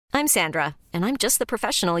I'm Sandra, and I'm just the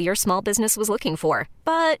professional your small business was looking for.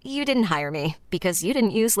 But you didn't hire me because you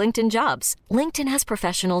didn't use LinkedIn Jobs. LinkedIn has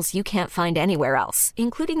professionals you can't find anywhere else,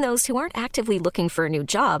 including those who aren't actively looking for a new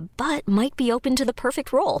job, but might be open to the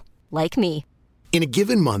perfect role, like me. In a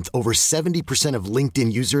given month, over 70% of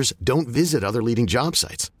LinkedIn users don't visit other leading job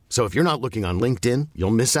sites. So if you're not looking on LinkedIn,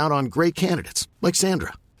 you'll miss out on great candidates like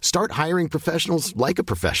Sandra. Start hiring professionals like a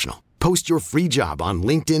professional. Post your free job on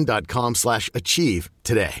linkedin.com/achieve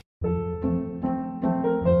today.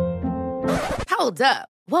 Hold up.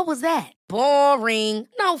 What was that? Boring.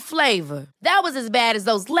 No flavor. That was as bad as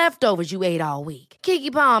those leftovers you ate all week.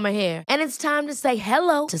 Keke Palmer here, and it's time to say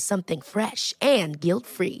hello to something fresh and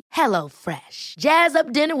guilt-free. Hello Fresh. Jazz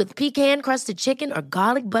up dinner with pecan-crusted chicken or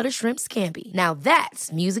garlic butter shrimp scampi. Now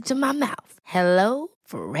that's music to my mouth. Hello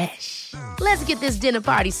Fresh. Let's get this dinner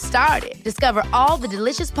party started. Discover all the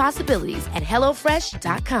delicious possibilities at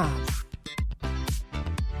hellofresh.com.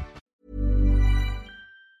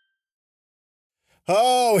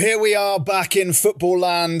 Oh, here we are back in Football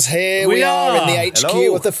Land. Here we are in the HQ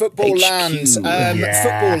Hello. of the Football HQ. Land.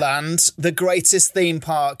 Football Land, the greatest theme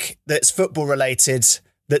park that's football related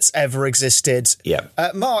that's ever existed. Yeah.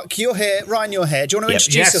 Mark, you're here. Ryan, you're here. Do you want to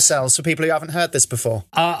introduce Yes. yourselves for people who haven't heard this before?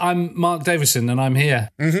 I'm Mark Davison, and I'm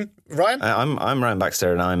here. Ryan? I'm Ryan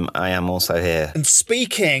Baxter, and I am also here. And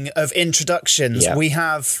speaking of introductions, Yeah. we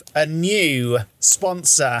have a new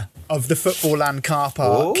sponsor of the Football Land car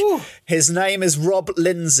park. Ooh. His name is Rob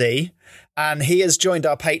Lindsay, and he has joined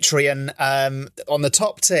our Patreon on the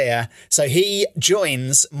top tier. So he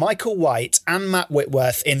joins Michael White and Matt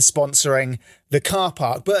Whitworth in sponsoring the car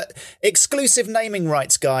park. But exclusive naming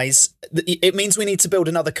rights, guys, it means we need to build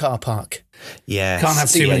another car park. Yeah, Can't have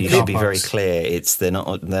too many you car should be very parks. clear. They're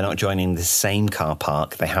not joining the same car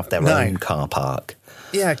park. They have their No. own car park.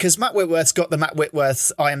 Yeah, because Matt Whitworth's got the Matt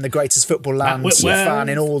Whitworth I am the greatest football land Whitworth. fan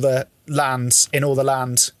in all the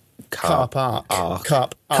land car park.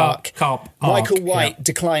 Carp arc. Michael White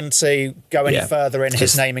declined to go any further in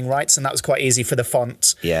his naming rights, and that was quite easy for the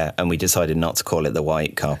font. Yeah, and we decided not to call it the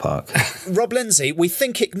White car park. Rob Lindsay, we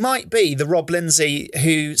think it might be the Rob Lindsay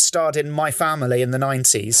who starred in My Family in the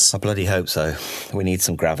 90s. I bloody hope so. We need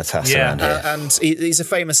some gravitas around here. And he's a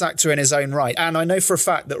famous actor in his own right. And I know for a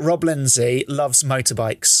fact that Rob Lindsay loves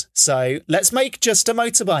motorbikes. So let's make just a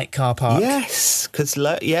motorbike car park. Yes, because,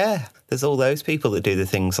 there's all those people that do the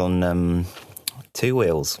things on two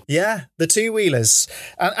wheels. Yeah, the two-wheelers.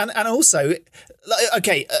 And also,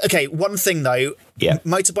 okay, one thing though,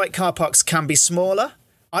 motorbike car parks can be smaller.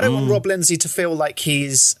 I don't want Rob Lindsay to feel like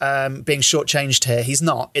he's being shortchanged here. He's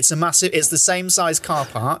not. It's the same size car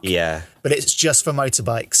park, but it's just for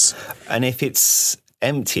motorbikes. And if it's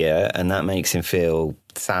emptier and that makes him feel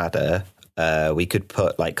sadder, we could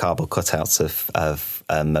put like cardboard cutouts of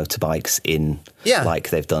motorbikes in, like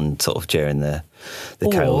they've done sort of during the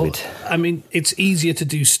COVID. I mean, it's easier to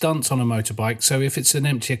do stunts on a motorbike. So if it's an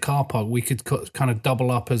emptier car park, we could kind of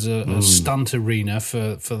double up as a stunt arena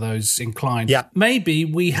for those inclined. Yeah. Maybe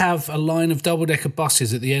we have a line of double-decker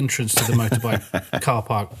buses at the entrance to the motorbike car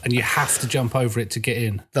park, and you have to jump over it to get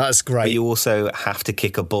in. That's great. But you also have to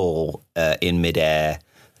kick a ball in midair.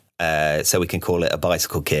 So we can call it a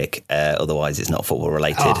bicycle kick. Otherwise, it's not football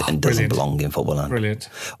related and doesn't belong in Football Land. Brilliant.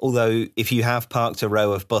 Although, if you have parked a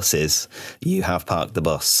row of buses, you have parked the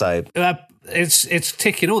bus. So it's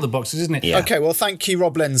ticking all the boxes, isn't it? Yeah. Okay, well, thank you,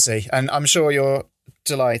 Rob Lindsay, and I'm sure you're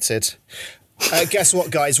delighted. Guess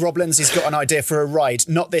what, guys? Rob Lindsay's got an idea for a ride.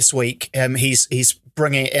 Not this week. He's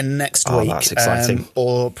bringing it in next week. That's exciting.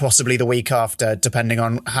 Or possibly the week after, depending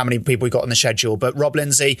on how many people we got on the schedule. But Rob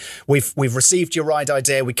Lindsay, we've received your ride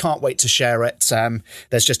idea. We can't wait to share it.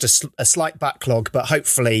 There's just a slight backlog, but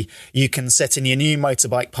hopefully you can sit in your new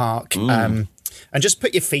motorbike park and just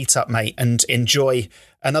put your feet up, mate, and enjoy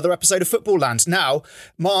another episode of Football Land. Now,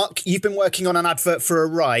 Mark, you've been working on an advert for a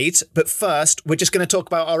ride, but first, we're just going to talk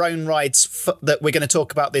about our own rides that we're going to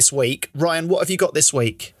talk about this week. Ryan, what have you got this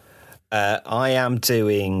week? I am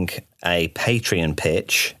doing a Patreon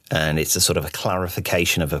pitch, and it's a sort of a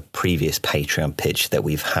clarification of a previous Patreon pitch that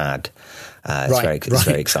we've had. It's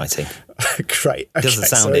very exciting. Great. Okay, Doesn't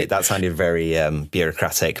sound it. That sounded very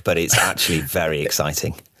bureaucratic, but it's actually very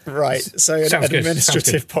exciting. Right. So an Sounds good.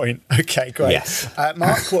 administrative point. Okay, great. Yes.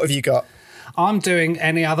 Mark, what have you got? I'm doing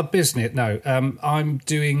any other business. No, I'm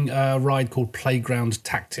doing a ride called Playground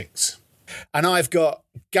Tactics. And I've got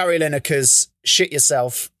Gary Lineker's Shit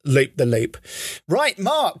Yourself, Loop the Loop. Right,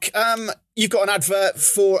 Mark, you've got an advert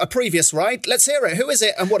for a previous ride. Let's hear it. Who is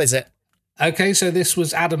it and what is it? Okay, so this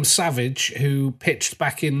was Adam Savage, who pitched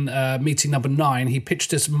back in meeting number 9. He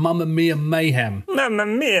pitched us Mamma Mia Mayhem. Mamma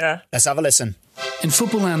Mia. Let's have a listen. In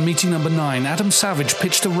Footballland meeting number 9, Adam Savage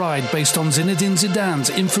pitched a ride based on Zinedine Zidane's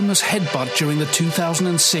infamous headbutt during the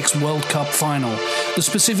 2006 World Cup final. The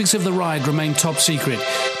specifics of the ride remain top secret,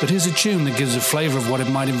 but here's a tune that gives a flavour of what it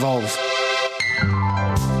might involve.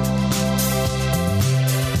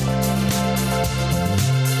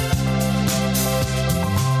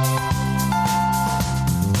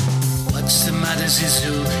 What's the matter,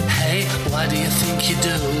 Zizou? Hey, what do you think you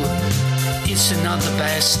do? It's not the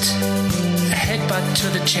best. Headbutt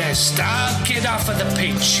to the chest. I'll get off of the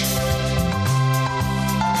pitch.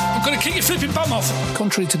 I'm going to kick your flipping bum off.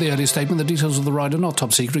 Contrary to the earlier statement, the details of the ride are not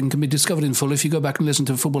top secret and can be discovered in full if you go back and listen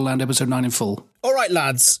to Footballland episode 9 in full. All right,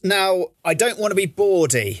 lads. Now, I don't want to be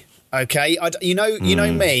bawdy. Okay, you know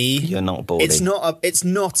me. You're not bawdy. It's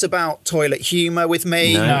not about toilet humour with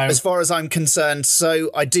me, No. as far as I'm concerned. So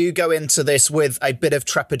I do go into this with a bit of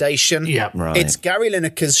trepidation. Yeah, right. It's Gary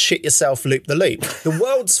Lineker's Shit Yourself Loop the Loop, the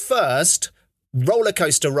world's first roller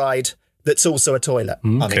coaster ride that's also a toilet.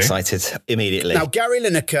 I'm excited immediately. Now, Gary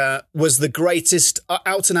Lineker was the greatest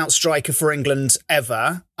out-and-out striker for England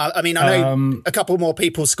ever. I mean, I know a couple more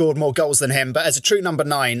people scored more goals than him, but as a true number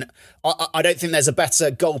 9, I don't think there's a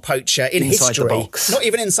better goal poacher in Inside history. the box. Not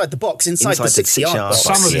even inside the box, inside the 60-yard box.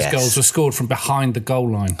 Some of his Yes. goals were scored from behind the goal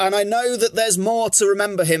line. And I know that there's more to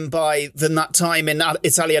remember him by than that time in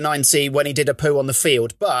Italia 90 when he did a poo on the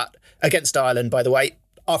field, but against Ireland, by the way,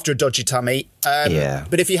 after a dodgy tummy.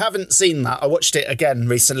 But if you haven't seen that, I watched it again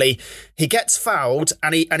recently. He gets fouled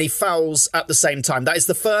and he fouls at the same time. That is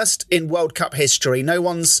the first in World Cup history. No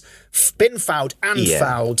one's been fouled and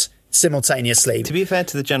fouled simultaneously. To be fair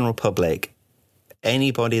to the general public,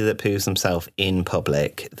 anybody that poos themselves in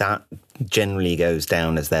public, that generally goes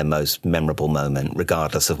down as their most memorable moment,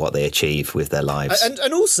 regardless of what they achieve with their lives.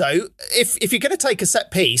 And also, if you're going to take a set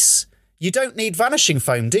piece, you don't need vanishing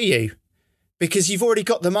foam, do you? Because you've already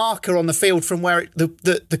got the marker on the field from where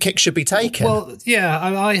the kick should be taken. Well, yeah,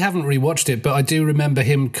 I haven't rewatched it, but I do remember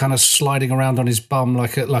him kind of sliding around on his bum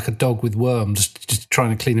like a dog with worms, just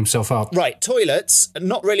trying to clean himself up. Right, toilets,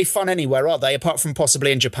 not really fun anywhere, are they? Apart from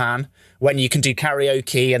possibly in Japan, when you can do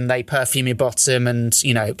karaoke and they perfume your bottom and,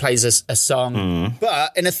 you know, it plays a song.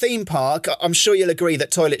 But in a theme park, I'm sure you'll agree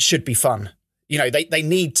that toilets should be fun. You know, they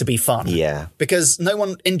need to be fun. Yeah. Because no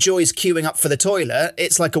one enjoys queuing up for the toilet.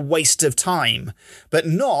 It's like a waste of time. But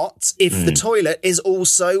not if the toilet is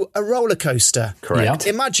also a roller coaster. Correct.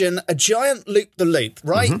 Yeah. Imagine a giant loop-the-loop,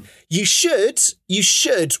 right? You should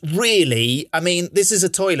really, I mean, this is a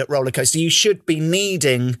toilet roller coaster. You should be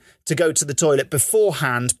needing to go to the toilet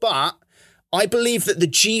beforehand. But I believe that the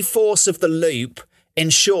G-force of the loop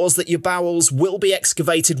ensures that your bowels will be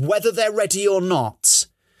excavated whether they're ready or not.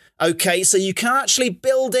 Okay, so you can actually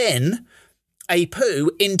build in a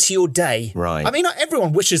poo into your day. Right. I mean,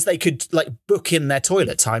 everyone wishes they could, like, book in their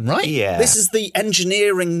toilet time, right? Yeah. This is the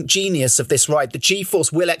engineering genius of this ride. The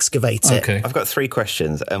G-force will excavate it. Okay. I've got 3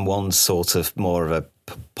 questions and one sort of more of a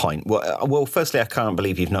point. Well, firstly, I can't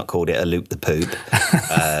believe you've not called it a loop the poop.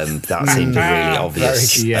 That seems really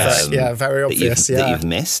obvious. Very obvious. That you've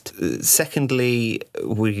missed. Secondly,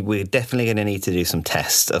 we're definitely going to need to do some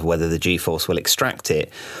tests of whether the G-force will extract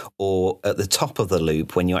it, or at the top of the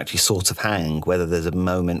loop when you actually sort of hang, whether there's a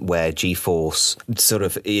moment where G-force sort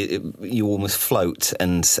of you almost float,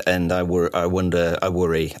 and I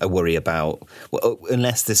worry about, well,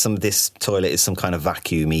 unless this toilet is some kind of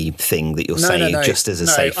vacuumy thing that you're saying just as a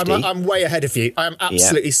safety. I'm way ahead of you. I'm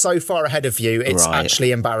absolutely so far ahead of you. It's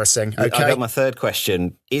actually embarrassing. Okay. I got my third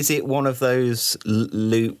question. Is it one of those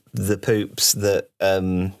loop the poops that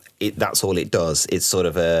that's all it does? It's sort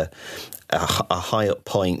of a high up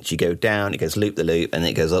point. You go down, it goes loop the loop, and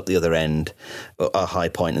it goes up the other end, a high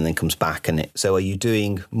point, and then comes back. So are you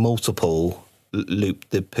doing multiple loop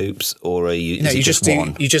the poops, or are you? No, you just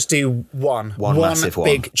do one massive one.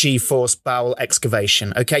 Big G-force bowel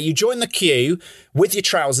excavation. Okay, you join the queue with your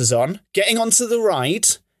trousers on, getting onto the ride.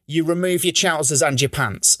 You remove your trousers and your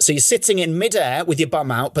pants. So you're sitting in midair with your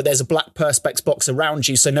bum out, but there's a black Perspex box around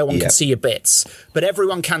you so no one can see your bits. But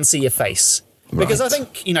everyone can see your face. Because I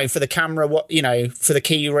think, you know, for the camera, for the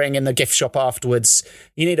key ring in the gift shop afterwards,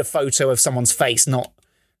 you need a photo of someone's face, not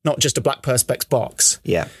just a black Perspex box.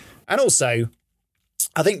 Yeah. And also,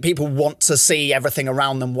 I think people want to see everything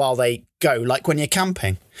around them while they go, like when you're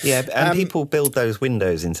camping. Yeah, and people build those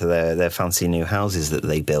windows into their fancy new houses that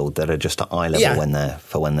they build that are just at eye level when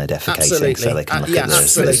they're defecating, absolutely. So they can look at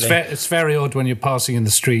this. Absolutely. It's very odd when you're passing in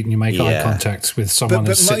the street and you make eye contact with someone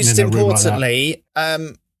that's sitting in a room like that. But most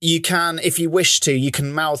importantly, you can, if you wish to, you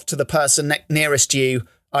can mouth to the person nearest you,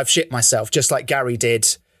 "I've shit myself," just like Gary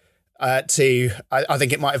did. I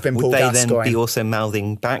think it might have been Paul Gascoigne. Would they then be also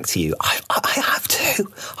mouthing back to you, I have to.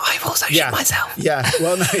 I've also shit myself. Yeah,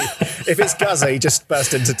 well, no. If it's Gazza, he just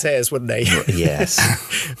burst into tears, wouldn't he? Yes.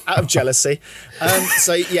 Out of jealousy.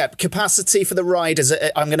 So, yeah, capacity for the ride is,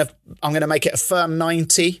 I'm gonna make it a firm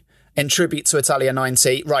 90 in tribute to Italia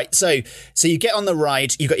 90. Right, so you get on the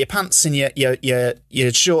ride, you've got your pants and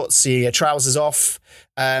your shorts, your trousers off.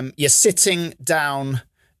 You're sitting down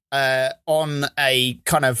on a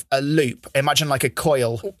kind of a loop. Imagine like a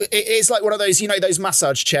coil. It's like one of those, those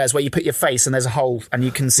massage chairs where you put your face and there's a hole and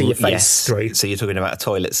you can see your face through. So you're talking about a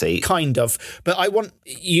toilet seat? Kind of. But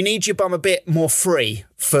you need your bum a bit more free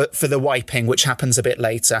for the wiping, which happens a bit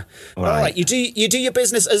later. Right. All right, you do your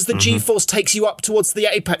business as the G-force takes you up towards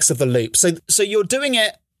the apex of the loop. So you're doing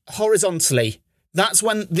it horizontally. That's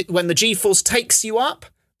when the G-force takes you up.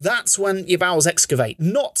 That's when your bowels excavate,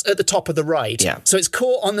 not at the top of the ride. Yeah. So it's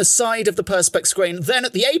caught on the side of the Perspex screen. Then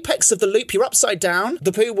at the apex of the loop, you're upside down.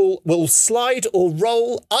 The poo will slide or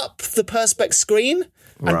roll up the Perspex screen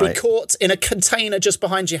and be caught in a container just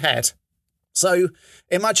behind your head. So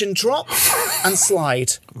imagine drop and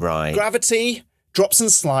slide. Right. Gravity drops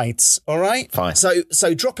and slides, all right? Fine.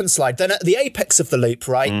 So drop and slide. Then at the apex of the loop,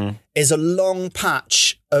 right, is a long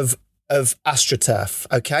patch of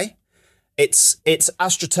AstroTurf, okay? It's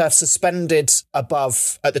AstroTurf suspended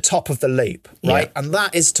above at the top of the loop, right? Yeah. And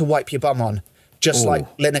that is to wipe your bum on, just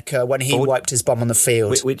like Lineker when he wiped his bum on the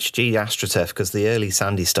field. Which G AstroTurf? Because the early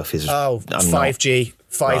Sandy stuff is 5G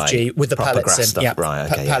right. with the Proper pellets in. Stuff. Yeah,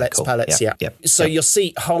 right? Okay, pellets. Yeah. So your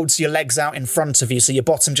seat holds your legs out in front of you, so your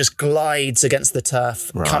bottom just glides against the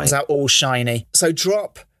turf, comes out all shiny. So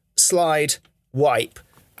drop, slide, wipe,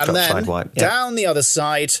 and then down the other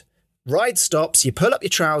side. Ride stops, you pull up your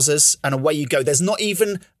trousers, and away you go. There's not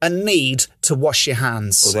even a need to wash your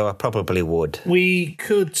hands. Although I probably would. We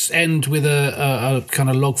could end with a kind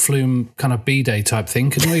of log flume kind of B-day type thing,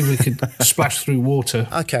 couldn't we? We could splash through water.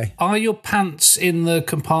 Okay. Are your pants in the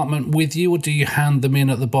compartment with you, or do you hand them in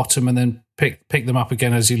at the bottom and then pick them up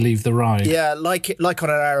again as you leave the ride? Yeah, like on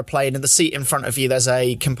an aeroplane, in the seat in front of you, there's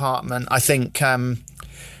a compartment. I think,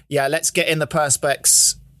 let's get in the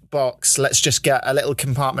Perspex box. Let's just get a little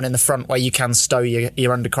compartment in the front where you can stow your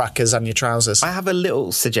undercrackers and your trousers. I have a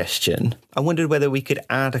little suggestion. I wondered whether we could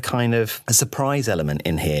add a kind of a surprise element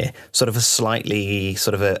in here, sort of a slightly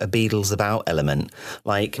sort of a Beatles about element.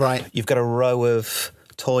 Like you've got a row of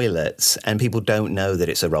toilets and people don't know that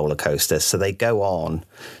it's a roller coaster, so they go on,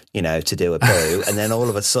 to do a poo, and then all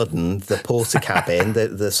of a sudden the porter cabin,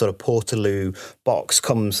 the sort of Portaloo box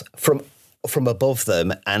comes from above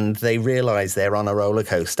them, and they realise they're on a roller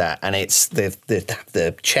coaster, and it's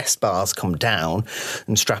the chest bars come down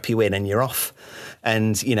and strap you in, and you're off.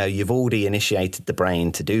 And you've already initiated the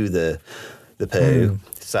brain to do the poo,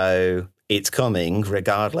 so it's coming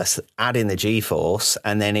regardless. Add in the G-force,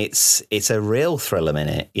 and then it's a real thriller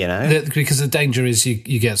minute, Because the danger is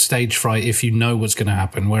you get stage fright if you know what's going to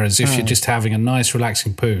happen. Whereas if you're just having a nice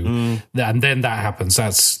relaxing poo, and then that happens,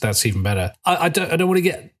 that's even better. I don't want to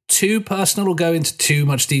get too personal or go into too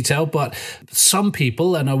much detail, but some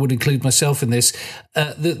people, and I would include myself in this,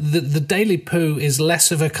 the daily poo is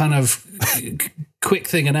less of a kind of quick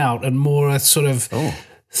thing and out, and more a sort of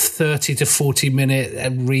 30 to 40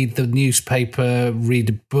 minute read the newspaper, read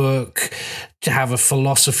a book, to have a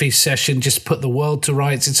philosophy session, just put the world to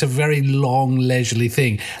rights. It's a very long, leisurely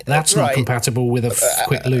thing. That's not compatible with a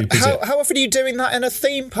quick loop, is it? How often are you doing that in a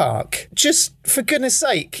theme park? Just for goodness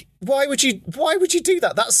sake. Why would you do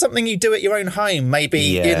that? That's something you do at your own home,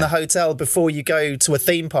 maybe in the hotel before you go to a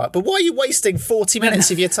theme park. But why are you wasting 40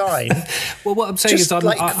 minutes of your time? Well, what I'm saying is I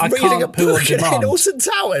reading can't a book in Alton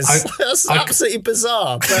Towers. That's absolutely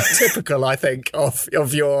bizarre, but typical, I think,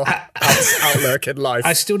 of your outlook in life.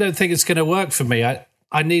 I still don't think it's going to work for me.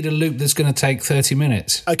 I need a loop that's going to take 30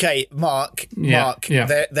 minutes. Okay, Mark,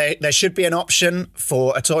 there should be an option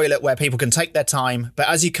for a toilet where people can take their time, but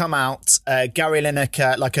as you come out, Gary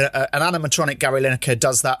Lineker, like an animatronic Gary Lineker,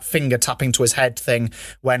 does that finger tapping to his head thing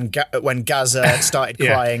when Gazza started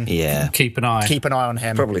crying. Yeah. Keep an eye on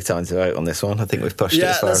him. Probably time to vote on this one. I think we've pushed it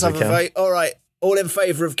as far as we can. Yeah, let's have a vote. All right, all in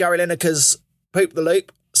favour of Gary Lineker's Poop the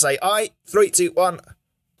Loop, say aye. 3, 2, 1.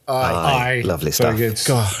 Aye. Lovely stuff. Very good.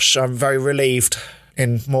 Gosh, I'm very relieved.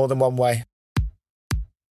 In more than one way.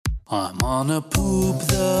 I'm on a poop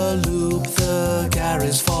the loop, the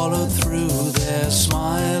Garys followed through, they're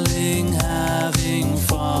smiling, having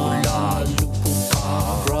fun.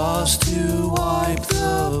 Bras to wipe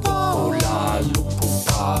the bum.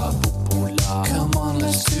 Come on,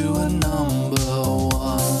 let's do a number one.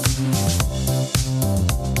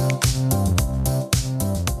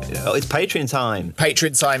 Oh, it's Patreon time.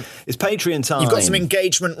 Patreon time. It's Patreon time. You've got some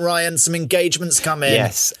engagement, Ryan. Some engagements coming.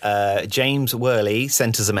 Yes. James Worley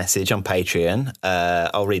sent us a message on Patreon.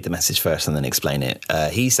 I'll read the message first and then explain it.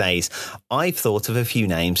 He says, I've thought of a few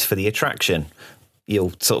names for the attraction.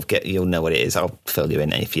 You'll know what it is. I'll fill you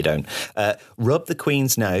in if you don't. Rub the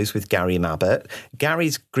Queen's Nose with Gary Mabbutt,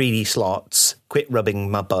 Gary's Greedy Slots, Quit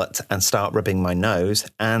Rubbing My Butt and Start Rubbing My Nose,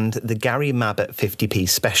 and the Gary Mabbutt 50p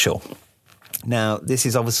special. Now, this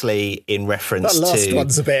is obviously in reference to... That last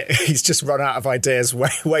one's a bit... He's just run out of ideas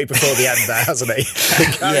way before the end there, hasn't he?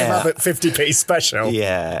 The Gary Mabbutt 50p special.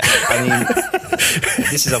 Yeah. I mean,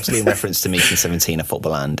 this is obviously in reference to Meeting 17, A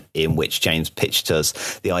Football Land, in which James pitched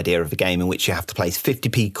us the idea of a game in which you have to place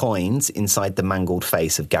 50p coins inside the mangled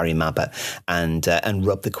face of Gary Mabbutt and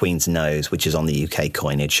rub the Queen's nose, which is on the UK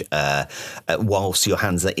coinage, whilst your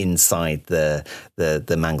hands are inside the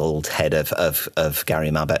mangled head of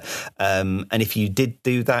Gary Mabbutt. And if you did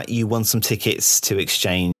do that, you won some tickets to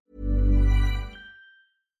exchange.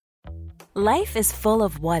 Life is full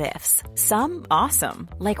of what-ifs. Some awesome,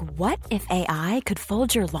 like what if AI could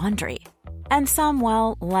fold your laundry? And some,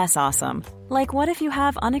 well, less awesome, like what if you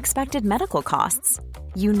have unexpected medical costs?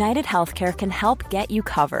 United Healthcare can help get you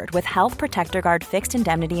covered with Health Protector Guard fixed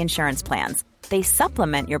indemnity insurance plans. They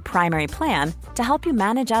supplement your primary plan to help you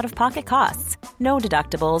manage out-of-pocket costs. No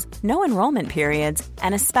deductibles, no enrollment periods,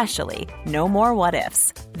 and especially no more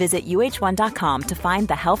what-ifs. Visit UH1.com to find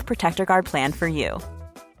the Health Protector Guard plan for you.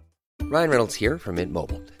 Ryan Reynolds here from Mint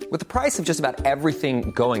Mobile. With the price of just about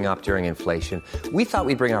everything going up during inflation, we thought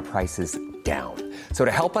we'd bring our prices down. So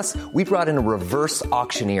to help us, we brought in a reverse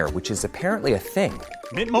auctioneer, which is apparently a thing.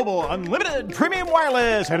 Mint Mobile Unlimited Premium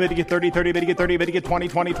Wireless. How to get 30, 30, bit to get 30, bit to get 20,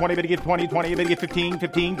 20, 20, bit to get 20, 20, bit to get 15,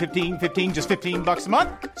 15, 15, 15, just $15 a month?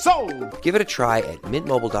 Sold! Give it a try at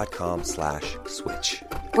mintmobile.com/switch.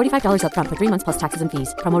 $45 up front for 3 months plus taxes and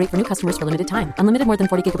fees. Promo rate for new customers for limited time. Unlimited more than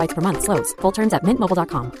 40 gigabytes per month. Slows full terms at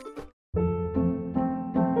mintmobile.com.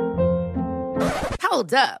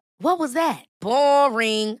 Hold up. What was that?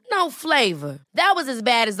 Boring. No flavor. That was as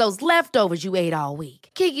bad as those leftovers you ate all week.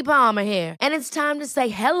 Keke Palmer here, and it's time to say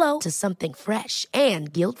hello to something fresh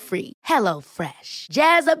and guilt-free. Hello Fresh.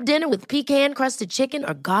 Jazz up dinner with pecan-crusted chicken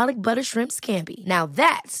or garlic butter shrimp scampi. Now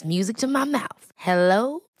that's music to my mouth.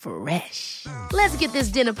 Hello Fresh. Let's get this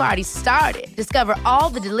dinner party started. Discover all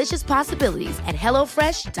the delicious possibilities at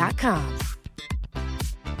HelloFresh.com.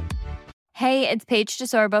 Hey, it's Paige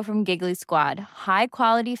DeSorbo from Giggly Squad. High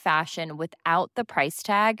quality fashion without the price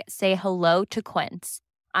tag. Say hello to Quince.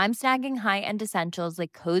 I'm snagging high-end essentials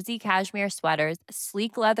like cozy cashmere sweaters,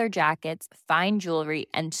 sleek leather jackets, fine jewelry,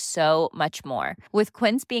 and so much more. With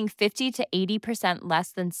Quince being 50 to 80%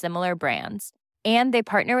 less than similar brands. And they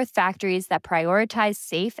partner with factories that prioritize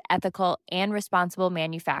safe, ethical, and responsible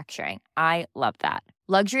manufacturing. I love that.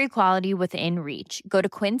 Luxury quality within reach. Go to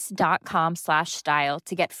quince.com/style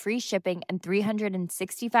to get free shipping and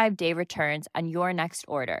 365-day returns on your next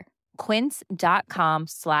order.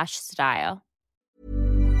 Quince.com/style.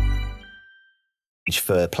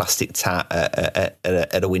 For plastic tat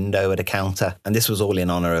at a window at a counter. And this was all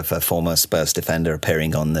in honour of a former Spurs defender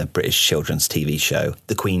appearing on the British children's TV show,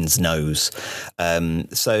 The Queen's Nose.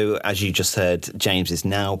 So, as you just heard, James is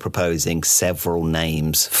now proposing several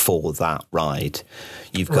names for that ride.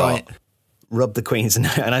 You've got Rub the Queen's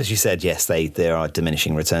Nose, and as you said, yes, there are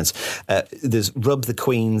diminishing returns. There's Rub the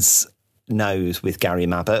Queen's Nose with Gary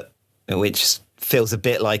Mabbutt, which feels a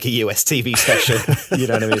bit like a US TV special. You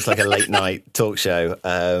know what I mean? It's like a late night talk show.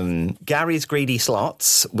 Gary's Greedy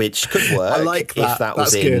Slots, which could work. I like that. If that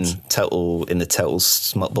was in the Total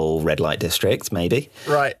Smutball red light district, maybe.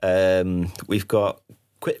 Right. We've got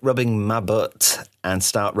Quit Rubbing My Butt and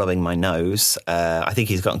Start Rubbing My Nose. I think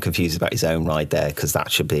he's gotten confused about his own ride there, because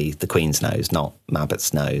that should be the Queen's nose, not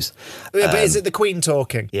Mabbutt's nose. But is it the Queen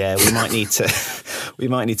talking? Yeah, we might need to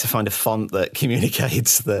find a font that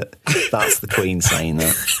communicates that that's the Queen saying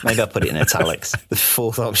that. Maybe I'll put it in italics. The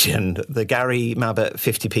fourth option, the Gary Mabbutt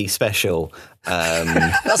 50p special.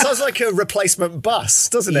 That sounds like a replacement bus,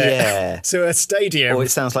 doesn't it? Yeah. To a stadium. Or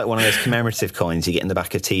it sounds like one of those commemorative coins you get in the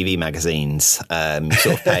back of TV magazines. You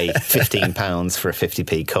sort of pay £15 for a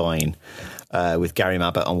 50p coin. With Gary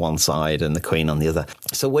Mabbutt on one side and the Queen on the other.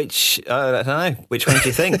 So which, I don't know, which one do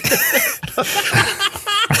you think?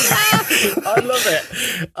 I love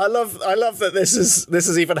it. I love that this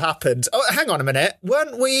has even happened. Oh, hang on a minute.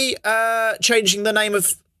 Weren't we changing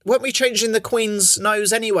the Queen's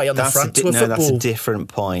nose anyway on the front to a football? No, that's a different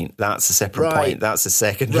point. That's a separate point. That's a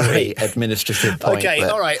secondary administrative point. Okay,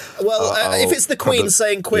 all right. Well, if it's the Queen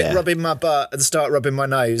saying quit rubbing my butt and start rubbing my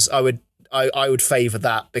nose, I would favour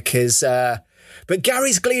that, because But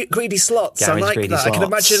Gary's greedy slots, I like that. I can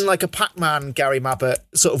imagine like a Pac-Man Gary Mabbott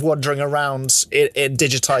sort of wandering around in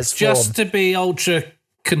digitised form. Just to be ultra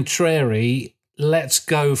contrary, let's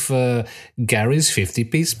go for Gary's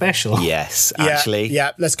 50p special. Yes, actually.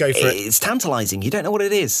 Yeah, let's go for it. It's tantalising. You don't know what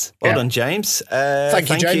it is. Well done, James. Thank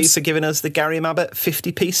you, James. Thank you for giving us the Gary Mabbott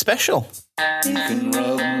 50p special. You can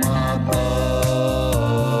rub my butt,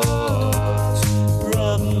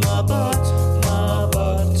 Gary Mabbott.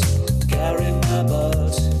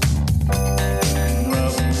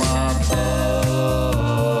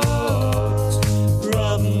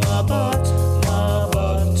 Rub my butt,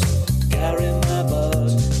 Gary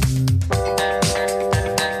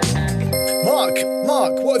Mabbott.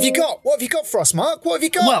 Mark, what have you got? What have you got for us, Mark? What have you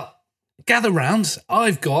got? Well, gather round.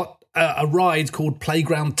 I've got a ride called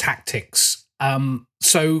Playground Tactics.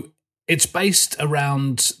 So it's based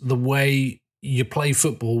around the way you play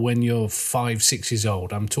football when you're 5-6 years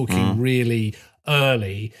old. I'm talking really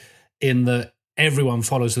early in that everyone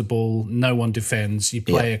follows the ball, no one defends. You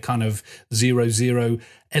play a kind of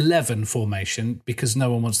 0-0-11 formation because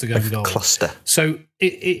no one wants to go in goal. Cluster. So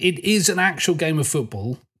it is an actual game of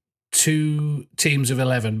football. 2 teams of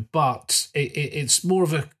 11, but it's more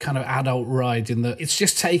of a kind of adult ride in that it's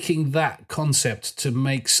just taking that concept to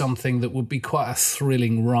make something that would be quite a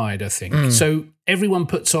thrilling ride, I think. So everyone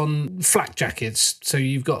puts on flak jackets. So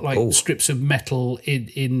you've got like strips of metal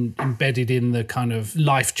embedded in the kind of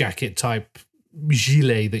life jacket type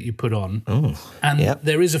gilet that you put on. And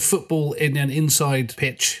there is a football in an inside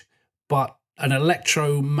pitch, but an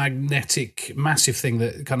electromagnetic massive thing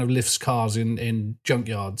that kind of lifts cars in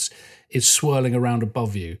junkyards is swirling around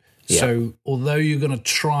above you. Yeah. So although you're going to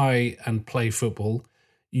try and play football,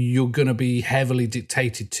 you're going to be heavily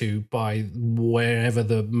dictated to by wherever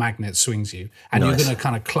the magnet swings you. And you're going to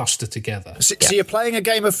kind of cluster together. So you're playing a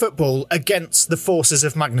game of football against the forces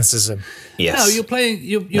of magnetism? Yes. No, you're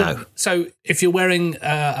playing... No. So if you're wearing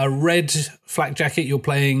a red flak jacket, you're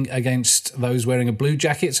playing against those wearing a blue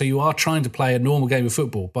jacket. So you are trying to play a normal game of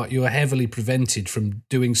football, but you are heavily prevented from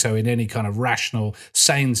doing so in any kind of rational,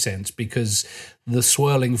 sane sense because the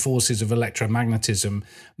swirling forces of electromagnetism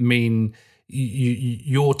mean...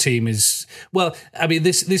 your team is well. I mean,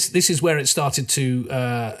 this is where it started to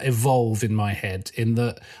evolve in my head. In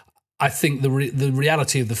that, I think the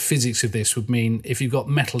reality of the physics of this would mean if you've got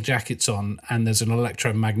metal jackets on and there's an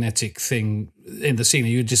electromagnetic thing in the scene,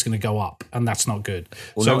 you're just going to go up, and that's not good.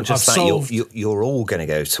 Well, so not just that, you're all going to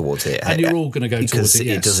go towards it, and you're all going to go towards it.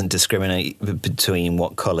 Because it doesn't discriminate between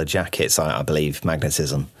what colour jackets. I believe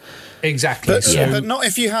magnetism. Exactly, but not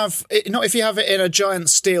if you have it in a giant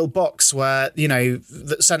steel box where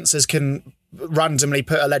the sensors can randomly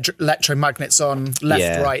put electromagnets on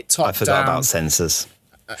left, right, top, down. I forgot about sensors.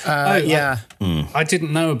 I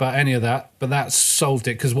didn't know about any of that, but that solved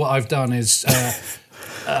it because what I've done is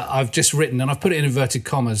I've just written, and I've put it in inverted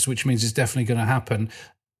commas, which means it's definitely going to happen.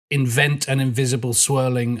 Invent an invisible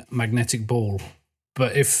swirling magnetic ball,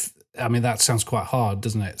 but that sounds quite hard,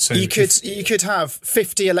 doesn't it? So you could have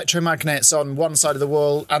 50 electromagnets on one side of the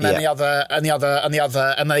wall, and then the other, and the other, and the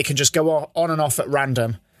other, and they can just go on and off at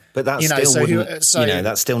random. But that's that's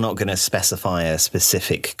still not going to specify a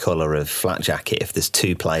specific colour of flak jacket if there's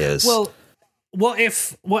 2 players. Well, what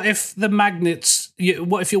if the magnets?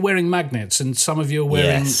 What if you're wearing magnets and some of you are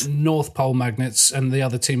wearing North Pole magnets and the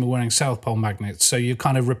other team are wearing South Pole magnets? So you're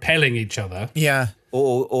kind of repelling each other. Yeah.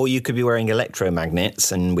 Or you could be wearing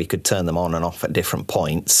electromagnets and we could turn them on and off at different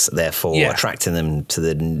points, therefore attracting them to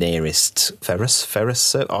the nearest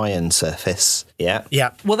ferrous iron surface. Yeah.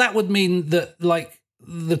 Yeah. Well, that would mean that like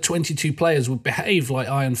the 22 players would behave like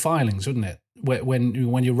iron filings, wouldn't it?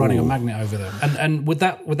 When you're running a magnet over them, and would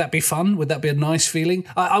that be fun? Would that be a nice feeling?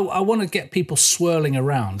 I want to get people swirling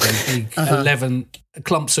around in big 11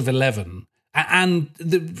 clumps of 11, and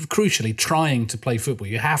crucially trying to play football.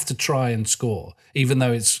 You have to try and score, even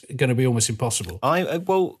though it's going to be almost impossible.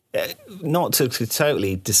 Not to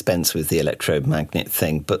totally dispense with the electromagnet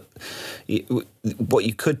thing, but what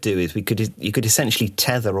you could do is you could essentially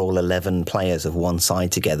tether all 11 players of one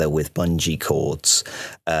side together with bungee cords,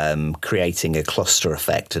 creating a cluster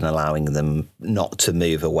effect and allowing them not to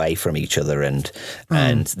move away from each other. And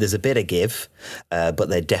there's a bit of give, but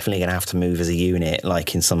they're definitely going to have to move as a unit,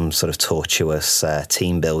 like in some sort of tortuous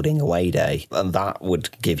team building away day. And that would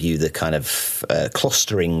give you the kind of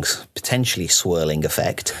clustering, potentially swirling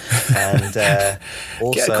effect. And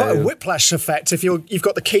also quite a whiplash effect if you've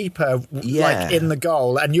got the keeper like in the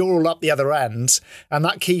goal and you're all up the other end, and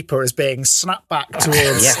that keeper is being snapped back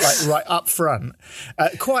towards like right up front.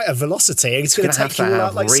 Quite a velocity. It's going to take you all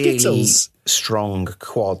out like Skittles. strong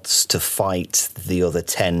quads to fight the other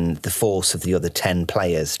 10, the force of the other 10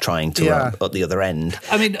 players trying to run at the other end.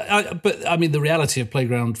 I mean, the reality of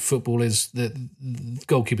playground football is that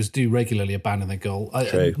goalkeepers do regularly abandon their goal.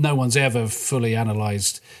 True. No one's ever fully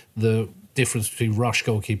analysed the difference between rush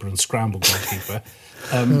goalkeeper and scramble goalkeeper.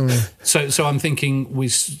 So I'm thinking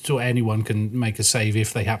anyone can make a save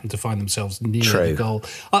if they happen to find themselves near the goal.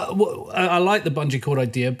 I like the bungee cord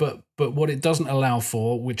idea, but what it doesn't allow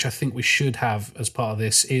for, which I think we should have as part of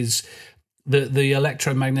this, is the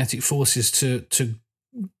electromagnetic forces to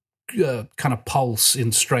kind of pulse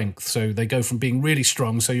in strength. So they go from being really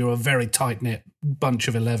strong, so you're a very tight-knit bunch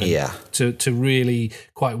of 11, to really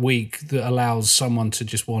quite weak, that allows someone to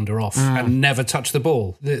just wander off and never touch the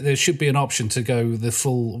ball. There should be an option to go the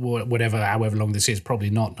full, however long this is, probably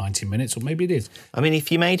not 90 minutes, or maybe it is. I mean,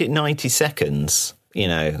 if you made it 90 seconds,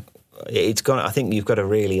 I think you've got to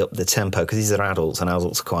really up the tempo, because these are adults, and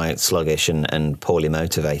adults are quite sluggish and poorly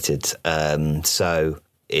motivated. So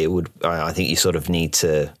I think you sort of need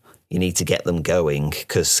to get them going,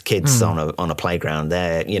 because kids on a playground,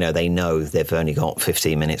 they know they've only got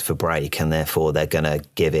 15 minutes for break, and therefore they're going to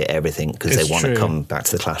give it everything, because they want to come back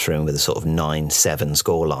to the classroom with a sort of 9-7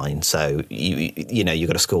 score line. So you've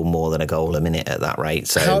got to score more than a goal a minute at that rate.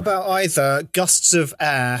 So how about either gusts of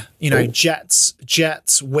air,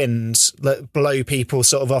 jets, winds that blow people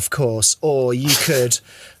sort of off course, or you could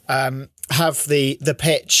have the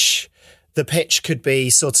pitch. The pitch could be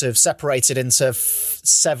sort of separated into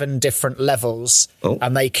 7 different levels,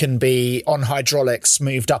 and they can be on hydraulics,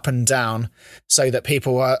 moved up and down, so that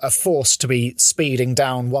people are forced to be speeding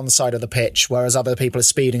down one side of the pitch, whereas other people are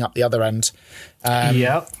speeding up the other end.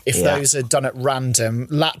 If those are done at random,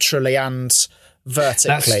 laterally and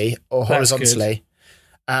vertically or horizontally,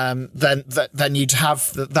 then you'd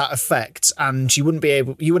have that effect, and you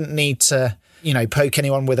wouldn't need to, poke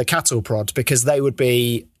anyone with a cattle prod, because they would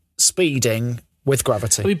be speeding with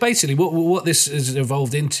gravity. I mean, basically, what this has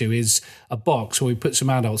evolved into is a box where we put some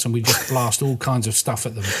adults and we just blast all kinds of stuff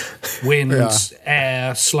at them. Winds,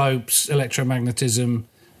 air, slopes, electromagnetism.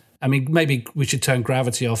 I mean, maybe we should turn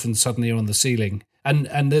gravity off and suddenly you're on the ceiling.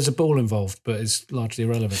 And there's a ball involved, but it's largely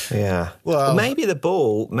irrelevant. Yeah. Well, maybe the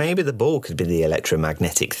ball could be the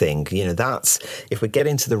electromagnetic thing. That's, if we get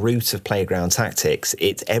into the root of playground tactics,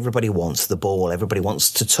 it's everybody wants the ball, everybody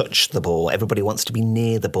wants to touch the ball, everybody wants to be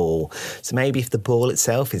near the ball. So maybe if the ball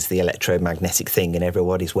itself is the electromagnetic thing and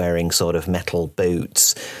everybody's wearing sort of metal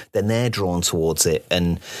boots, then they're drawn towards it,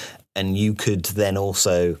 and you could then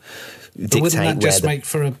also dictate. But wouldn't that just make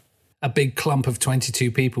for a big clump of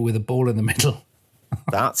 22 people with a ball in the middle?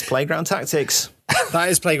 That's playground tactics. That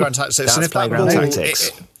is playground tactics. That's and if playground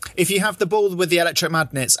tactics. If you have the ball with the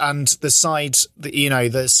electromagnets and the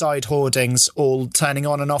side hoardings all turning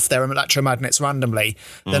on and off their electromagnets randomly,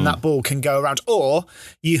 then that ball can go around. Or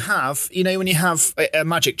you have, when you have a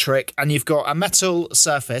magic trick and you've got a metal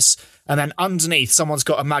surface, and then underneath someone's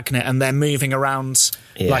got a magnet and they're moving around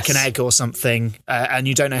like an egg or something, and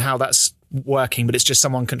you don't know how that's working, but it's just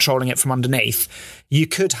someone controlling it from underneath. You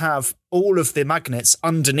could have all of the magnets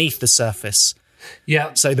underneath the surface.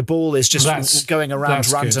 Yeah. So the ball is just going around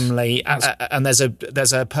randomly, and there's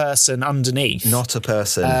a person underneath. Not a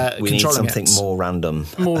person. We need something more random.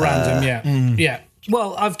 More random, yeah. Yeah.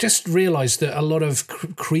 Well, I've just realised that a lot of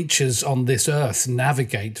creatures on this Earth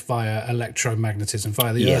navigate via electromagnetism,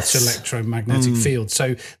 via the Earth's electromagnetic field.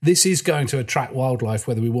 So this is going to attract wildlife,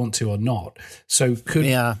 whether we want to or not. So could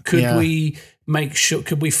we make sure?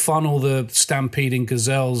 Could we funnel the stampeding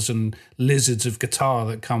gazelles and lizards of Qatar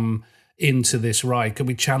that come into this ride? Could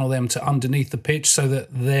we channel them to underneath the pitch so that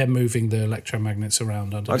they're moving the electromagnets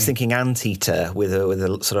around underneath? I was thinking anteater with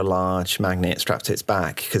a sort of large magnet strapped to its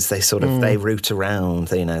back, because they sort of they root around.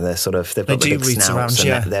 They've got the big snouts,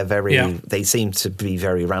 and they're very. They seem to be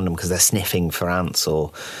very random because they're sniffing for ants,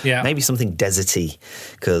 or maybe something deserty,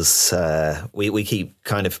 because we keep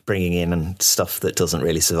kind of bringing in stuff that doesn't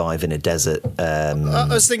really survive in a desert. I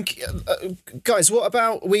was thinking, guys, what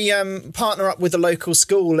about we partner up with a local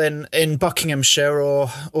school in Buckinghamshire or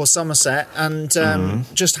Somerset, and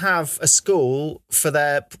just have a school for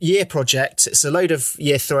their year project. It's a load of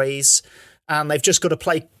year 3s, and they've just got to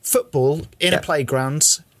play football in a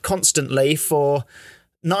playground constantly for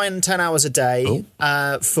 9-10 hours a day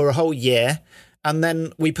for a whole year, and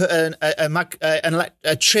then we put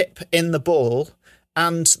a chip in the ball.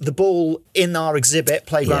 And the ball in our exhibit,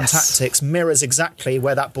 Playground Tactics, mirrors exactly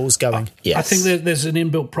where that ball's going. I think there's an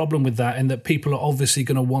inbuilt problem with that, in that people are obviously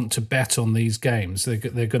going to want to bet on these games. They're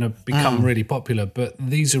going to become really popular, but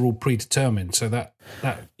these are all predetermined, so that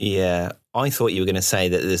No. Yeah, I thought you were going to say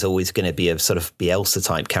that there's always going to be a sort of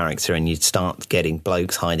Bielsa-type character, and you'd start getting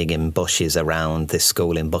blokes hiding in bushes around this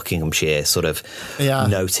school in Buckinghamshire, sort of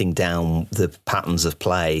noting down the patterns of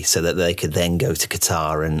play so that they could then go to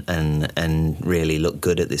Qatar and really look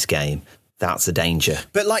good at this game. That's a danger.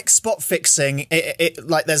 But like spot fixing, it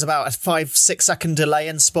like there's about a 5-6 second delay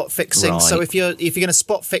in spot fixing. Right. So if you're going to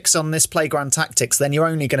spot fix on this Playground Tactics, then you're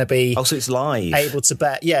only going to be so it's live. Able to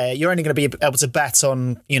bet. Yeah, you're only going to be able to bet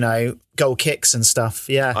on goal kicks and stuff.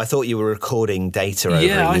 Yeah, I thought you were recording data over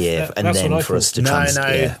a year and then for us to transfer.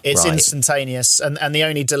 No, it's instantaneous, and the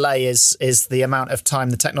only delay is the amount of time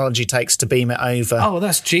the technology takes to beam it over. Oh,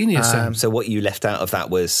 that's genius. So what you left out of that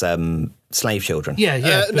was slave children.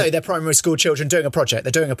 Yeah. No, they're primary school children doing a project.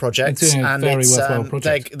 They're doing a project, very worthwhile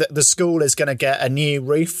project. The school is going to get a new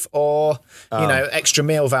roof or extra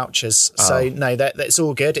meal vouchers. So no, it's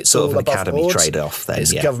all good. It's sort all of an above academy board. trade-off. Then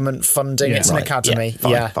It's government funding. It's an academy.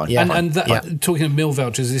 Fine. And talking of meal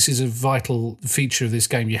vouchers, this is a vital feature of this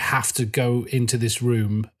game. You have to go into this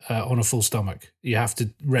room on a full stomach. You have to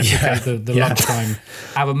replicate the lunchtime,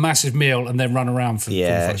 have a massive meal, and then run around for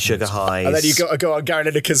 45 sugar minutes. highs. And then you got to go on Gary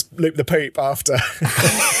Lineker's Loop the Poop after.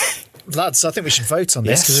 Lads, I think we should vote on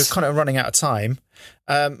this because we're kind of running out of time.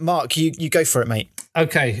 Mark, you go for it, mate.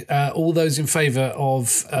 Okay, all those in favour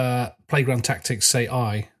of Playground Tactics say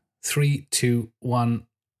aye. 3, 2, 1,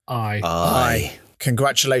 aye. Aye.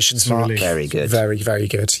 Congratulations, Mark. Really very good. Very, very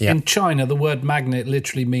good. Yeah. In China, the word magnet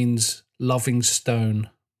literally means loving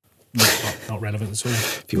stone. Not relevant at all.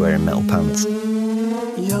 If you're wearing metal pants.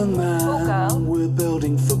 Young man, we're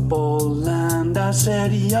building football land. I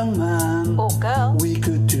said, young man, girl, we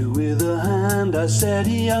could do with a hand. I said,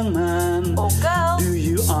 young man, girl, do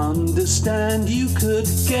you understand? You could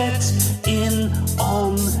get in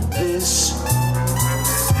on this.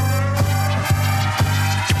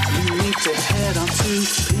 You need to head on to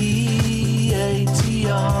PATR-EON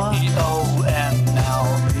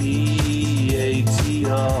now.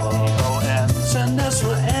 PATR-EON. Send us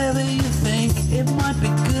whatever you think. It might be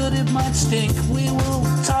good, it might stink. We will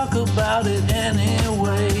talk about it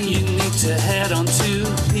anyway. You need to head on to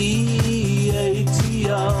PATR-EON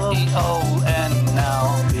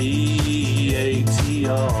now.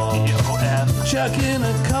 PATR-EON. Chuck in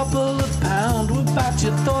a couple of pound. We'll bat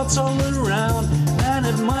your thoughts all around, and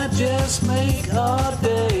it might just make our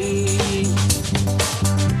day.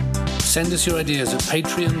 Send us your ideas at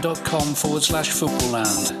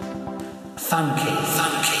patreon.com/footballland. Thank you.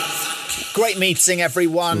 Great meeting,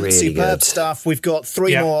 everyone. Really Superb good stuff. We've got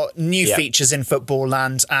 3 more new features in Football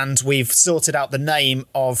Land, and we've sorted out the name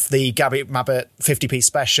of the Gabby Mabbott 50p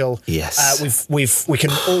special. Yes. We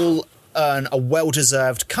can all earn a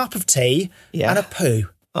well-deserved cup of tea and a poo.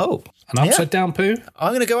 Oh. An upside-down poo? I'm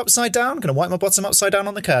going to go upside down. I'm going to wipe my bottom upside down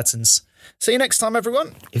on the curtains. See you next time,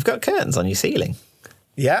 everyone. You've got curtains on your ceiling.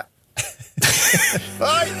 Yeah.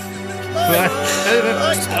 Bye. Bye.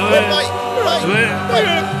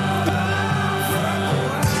 Bye.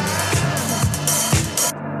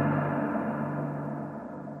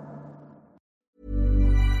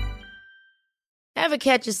 Ever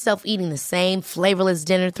catch yourself eating the same flavorless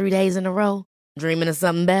dinner 3 days in a row? Dreaming of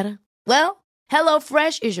something better? Well,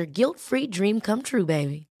 HelloFresh is your guilt-free dream come true,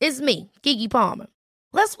 baby. It's me, Keke Palmer.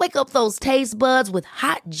 Let's wake up those taste buds with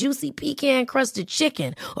hot, juicy pecan-crusted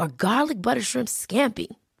chicken or garlic butter shrimp scampi.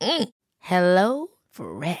 Hello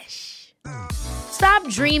Fresh. Stop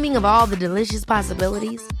dreaming of all the delicious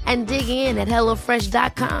possibilities and dig in at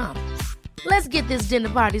HelloFresh.com. Let's get this dinner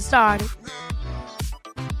party started.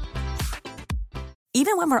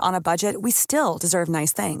 Even when we're on a budget, we still deserve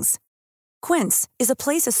nice things. Quince is a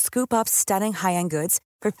place to scoop up stunning high-end goods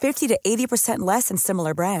for 50 to 80% less than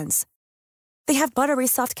similar brands. They have buttery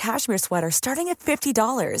soft cashmere sweaters starting at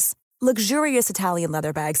 $50, luxurious Italian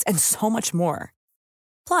leather bags, and so much more.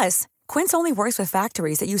 Plus, Quince only works with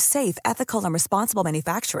factories that use safe, ethical, and responsible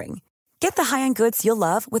manufacturing. Get the high-end goods you'll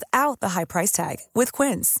love without the high price tag with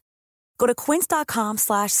Quince. Go to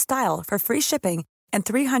quince.com/style for free shipping and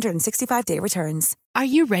 365-day returns. Are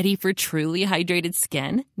you ready for truly hydrated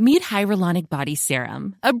skin? Meet Hyaluronic Body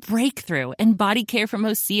Serum, a breakthrough in body care from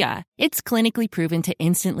Osea. It's clinically proven to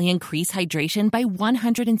instantly increase hydration by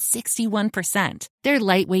 161%. Their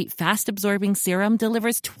lightweight, fast-absorbing serum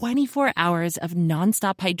delivers 24 hours of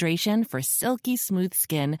nonstop hydration for silky smooth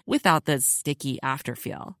skin without the sticky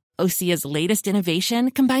afterfeel. Osea's latest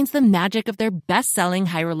innovation combines the magic of their best-selling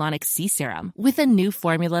Hyaluronic Sea Serum with a new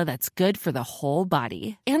formula that's good for the whole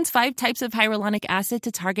body and 5 types of hyaluronic acid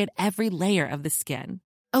to target every layer of the skin.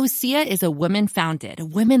 Osea is a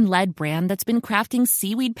women-founded, women-led brand that's been crafting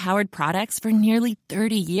seaweed-powered products for nearly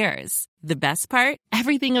 30 years. The best part?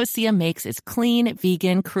 Everything Osea makes is clean,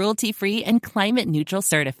 vegan, cruelty-free, and climate-neutral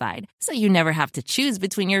certified, so you never have to choose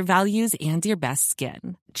between your values and your best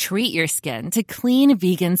skin. Treat your skin to clean,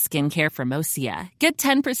 vegan skincare from Osea. Get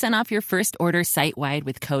 10% off your first order site-wide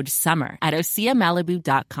with code SUMMER at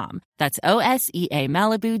OseaMalibu.com. That's OSEA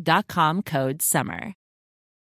Malibu.com, code SUMMER.